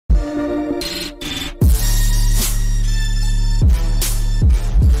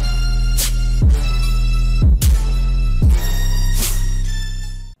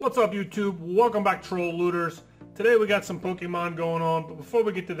What's up, YouTube? Welcome back, Troll Looters. Today we got some Pokemon going on, but before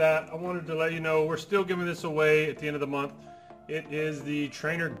we get to that, I wanted to let you know we're still giving this away at the end of the month. It is the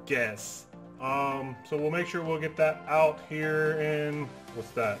Trainer Guess. So we'll make sure we'll get that out here in,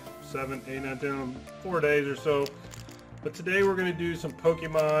 what's that, 7, 8, 9, 10, 4 days or so. But today we're going to do some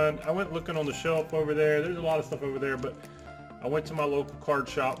Pokemon. I went looking on the shelf over there. There's a lot of stuff over there, but I went to my local card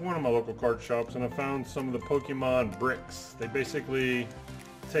shop, one of my local card shops, and I found some of the Pokemon bricks. They basically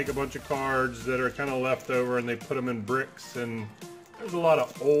take a bunch of cards that are kind of left over and they put them in bricks, and there's a lot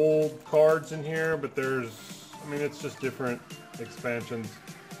of old cards in here, but it's just different expansions.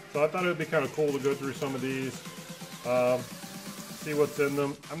 So I thought it would be kind of cool to go through some of these, see what's in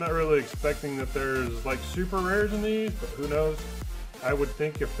them. I'm not really expecting that there's like super rares in these, but who knows. I would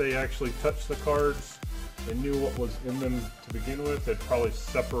think if they actually touched the cards and knew what was in them to begin with, they'd probably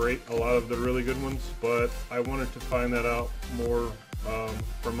separate a lot of the really good ones, but I wanted to find that out more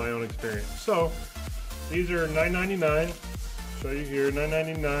from my own experience. So these are $9.99. Show you here,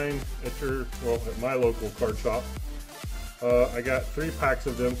 $9.99 at my local card shop. I got 3 packs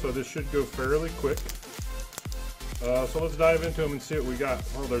of them, so this should go fairly quick. So let's dive into them and see what we got.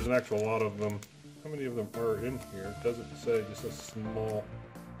 Oh, there's an actual lot of them. How many of them are in here? It doesn't say, just a small.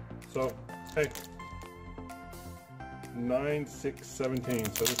 So, hey, 9, 6, 17.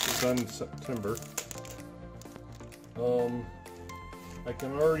 So this is done in September. I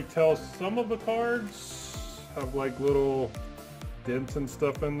can already tell some of the cards have like little dents and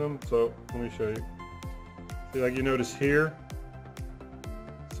stuff in them. So let me show you. See, like you notice here,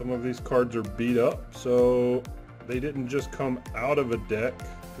 some of these cards are beat up. So they didn't just come out of a deck.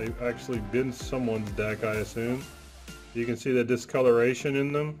 They've actually been someone's deck, I assume. You can see the discoloration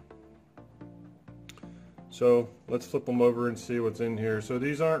in them. So let's flip them over and see what's in here. So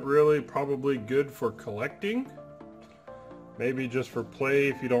these aren't really probably good for collecting. Maybe just for play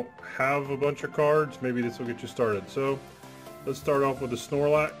if you don't have a bunch of cards. Maybe this will get you started. So let's start off with the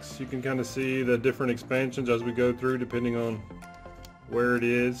Snorlax. You can kind of see the different expansions as we go through depending on where it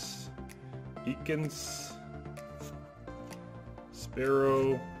is. Ekans,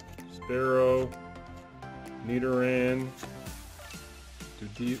 Sparrow, Nidoran,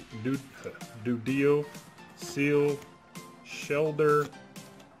 Dudio, Seal, Shelder,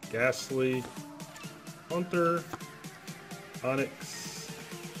 Ghastly, Hunter, Onyx,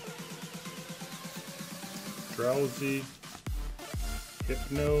 Drowsy,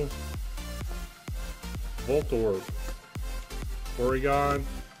 Hypno, Voltorb, Porygon,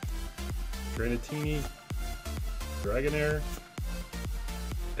 Dratini, Dragonair,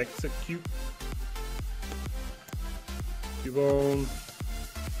 Execute, Cubone,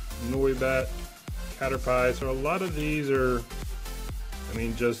 Noibat, Caterpie. So a lot of these are,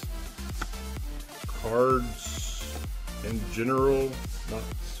 just cards in general, not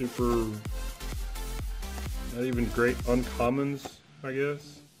even great uncommons, I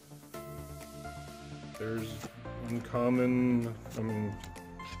guess. There's uncommon,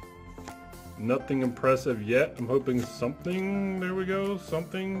 nothing impressive yet. I'm hoping something, there we go,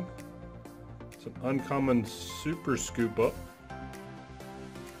 something. Some uncommon super scoop up.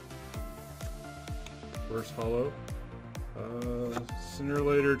 First holo.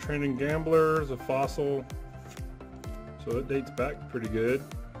 Cinerator, Training Gambler is a fossil. So it dates back pretty good.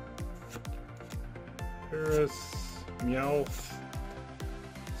 Paris, Meowth,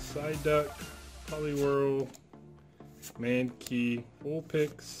 Psyduck, Poliwhirl, Mankey,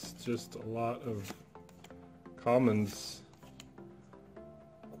 Vulpix, just a lot of commons.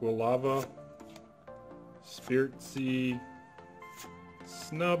 Quilava, Spiritzee,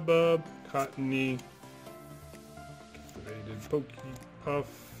 Snubbubb, Cottony, Activated Pokepuff,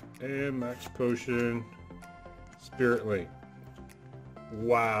 and Max Potion, Spirit Link.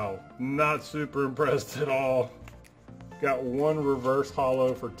 Wow, not super impressed at all. Got one reverse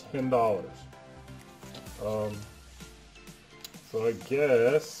holo for $10. So I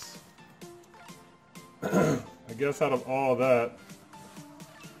guess out of all that,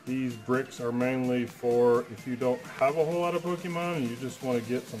 these bricks are mainly for if you don't have a whole lot of Pokemon and you just want to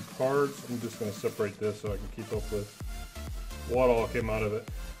get some cards. I'm just going to separate this so I can keep up with what all came out of it.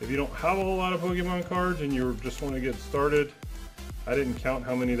 If you don't have a whole lot of Pokemon cards and you just want to get started, I didn't count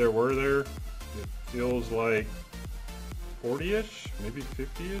how many there were there. It feels like 40-ish, maybe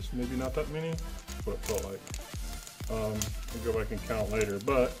 50-ish, maybe not that many. That's what it felt like. I'll go back and count later,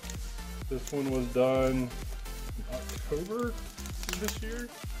 but this one was done in October of this year.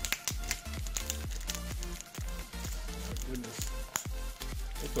 My goodness,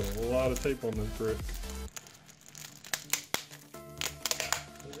 that's a lot of tape on this brick.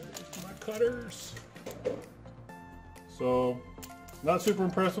 There's my cutters. So Not super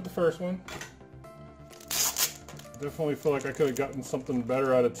impressed with the first one. Definitely feel like I could have gotten something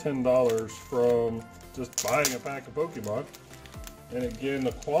better out of $10 from just buying a pack of Pokemon. And again,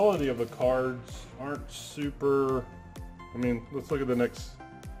 the quality of the cards aren't super. I mean, let's look at the next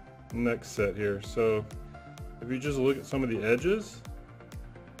set here. So if you just look at some of the edges,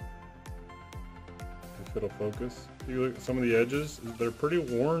 if it'll focus, if you look at some of the edges, they're pretty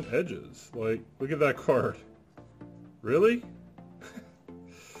worn edges. Like, look at that card. Really?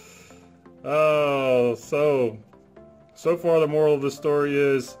 Oh, so far the moral of the story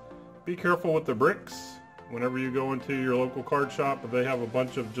is be careful with the bricks. Whenever you go into your local card shop, if they have a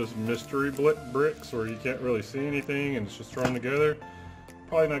bunch of just mystery bricks or you can't really see anything and it's just thrown together,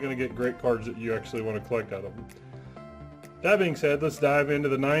 probably not going to get great cards that you actually want to collect out of them. That being said, let's dive into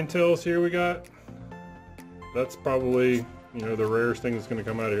the Ninetales here we got. That's probably, you know, the rarest thing that's going to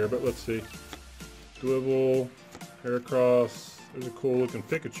come out of here, but let's see. Dwibble, Heracross, there's a cool looking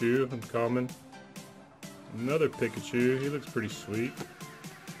Pikachu, uncommon. Another Pikachu, he looks pretty sweet.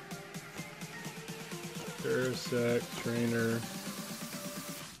 Parasect, Trainer,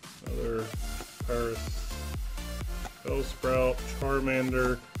 another Paris, Bellsprout,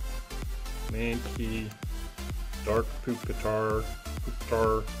 Charmander, Mankey, Dark Pupitar,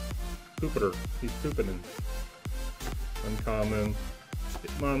 Pupitar, he's pooping. Uncommon,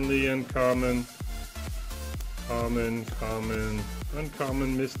 Hitmonlee, uncommon,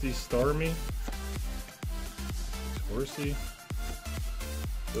 uncommon Misty Starmie, Horsey.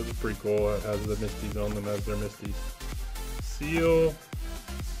 Those are pretty cool. It has the Misties on them as their Misties. Seal.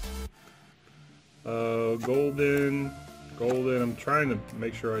 Golden. I'm trying to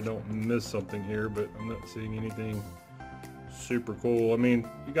make sure I don't miss something here, but I'm not seeing anything super cool. I mean,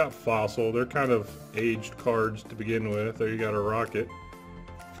 you got Fossil. They're kind of aged cards to begin with. There you got a Rocket.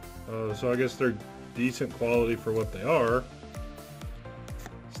 So I guess they're decent quality for what they are.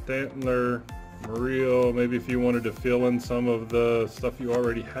 Stantler. Mario, maybe if you wanted to fill in some of the stuff you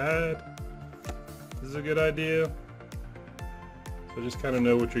already had, this is a good idea. So just kind of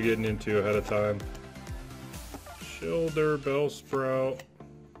know what you're getting into ahead of time. Shilder, Bellsprout,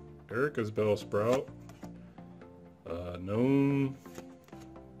 Erica's Bellsprout, Gnome,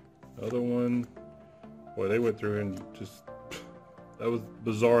 other one. Boy, they went through and just, that was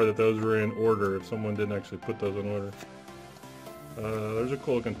bizarre that those were in order if someone didn't actually put those in order. There's a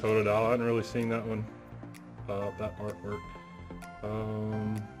cool looking Totodile. I hadn't really seen that one, that artwork.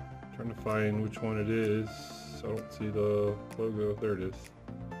 Trying to find which one it is. I don't see the logo. There it is.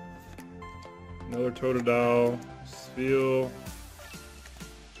 Another Totodile, Spheal,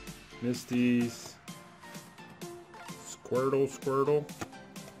 Misties, Squirtle,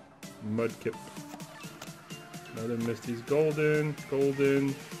 Mudkip. Another Misty's Golden,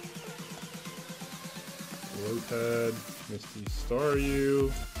 Lotad, Misty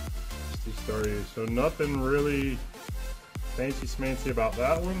Staryu. So nothing really fancy smancy about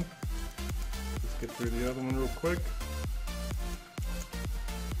that one. Let's get through the other one real quick.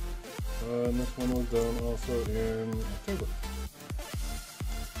 And this one was done also in October.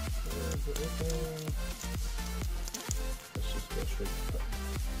 Where's it open? Let's just go straight to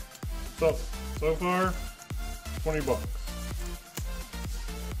cut. So far, 20 bucks.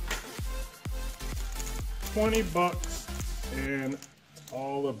 20 bucks and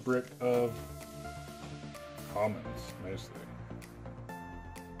all a brick of commons, mostly.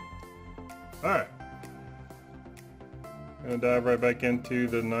 Alright. Gonna dive right back into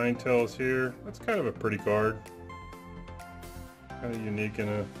the Ninetales here. That's kind of a pretty card. Kind of unique in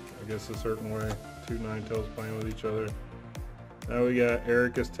I guess a certain way. Two Ninetales playing with each other. Now we got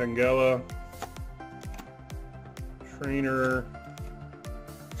Ericus Tangela, Trainer.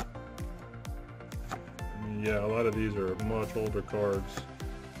 Yeah, a lot of these are much older cards.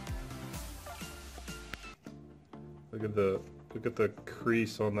 Look at the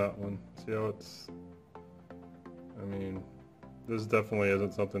crease on that one. See how it's, I mean, this definitely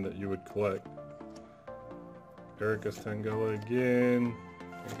isn't something that you would collect. Ericus Tangela again.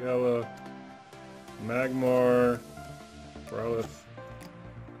 Tangela. Magmar.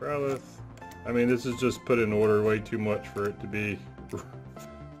 Growlithe. I mean, this is just put in order way too much for it to be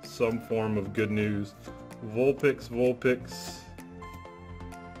some form of good news. Vulpix,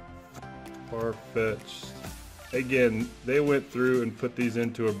 Farfetch'd. Again, they went through and put these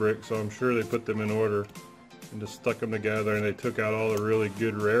into a brick, so I'm sure they put them in order and just stuck them together, and they took out all the really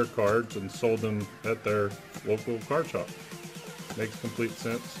good rare cards and sold them at their local card shop. Makes complete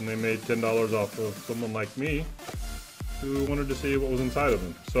sense, and they made $10 off of someone like me who wanted to see what was inside of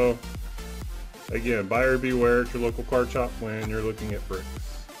them. So again, buyer beware at your local card shop when you're looking at bricks.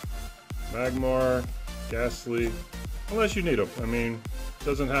 Magmar, Ghastly, unless you need them. I mean, it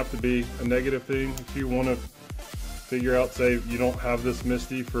doesn't have to be a negative thing. If you want to figure out, say, you don't have this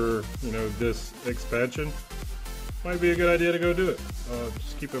Misty for, you know, this expansion, might be a good idea to go do it.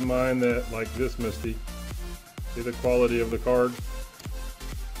 Just keep in mind that, like this Misty, see the quality of the card.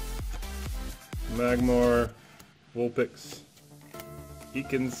 Magmar, Vulpix,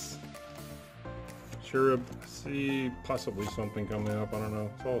 Eakins, Cherub, see possibly something coming up, I don't know,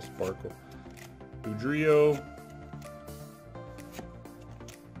 it's all sparkle. Udrio,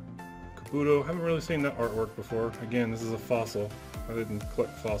 Kabuto, haven't really seen that artwork before. Again, this is a fossil, I didn't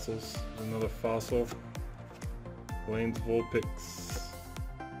collect fossils. Another fossil, Blaine's Vulpix,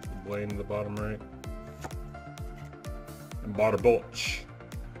 Blaine in the bottom right, and Butterbulch.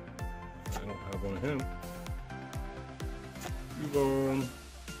 I don't have one of him. Cubone,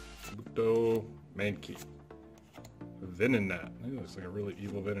 Buto, Mankey, Venonat. He looks like a really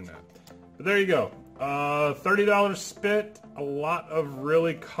evil Venonat. But there you go. $30 spit. A lot of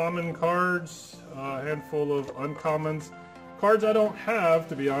really common cards. A handful of uncommons. Cards I don't have,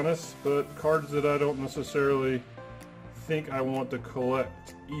 to be honest, but cards that I don't necessarily think I want to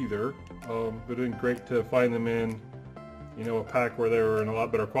collect either. But it's been great to find them in, you know, a pack where they were in a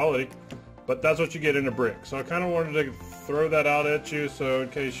lot better quality. But that's what you get in a brick. So I kind of wanted to throw that out at you, so in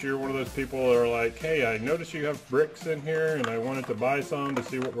case you're one of those people that are like, hey, I noticed you have bricks in here and I wanted to buy some to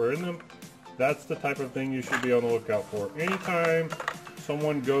see what were in them. That's the type of thing you should be on the lookout for. Anytime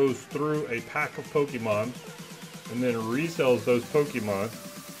someone goes through a pack of Pokemon and then resells those Pokemon,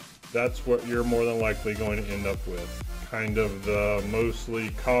 that's what you're more than likely going to end up with. Kind of the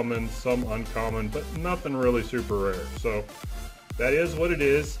mostly common, some uncommon, but nothing really super rare. So that is what it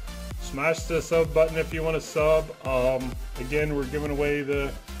is. Smash the sub button if you want to sub. Again, we're giving away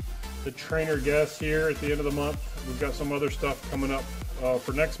the trainer guest here at the end of the month. We've got some other stuff coming up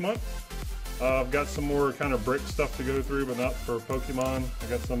for next month. I've got some more kind of brick stuff to go through, but not for Pokemon. I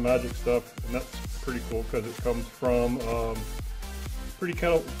got some magic stuff, and that's pretty cool because it comes from pretty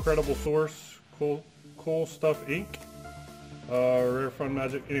credible source. Cool Stuff Inc. Rare Fun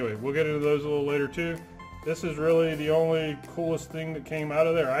Magic. Anyway, we'll get into those a little later too. This is really the only coolest thing that came out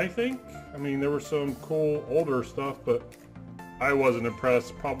of there, I think. I mean, there was some cool older stuff, but I wasn't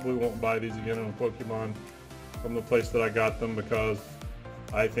impressed. Probably won't buy these again on Pokemon from the place that I got them because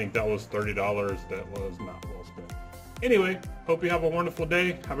I think that was $30 that was not well spent. Anyway, hope you have a wonderful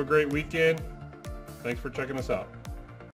day. Have a great weekend. Thanks for checking us out.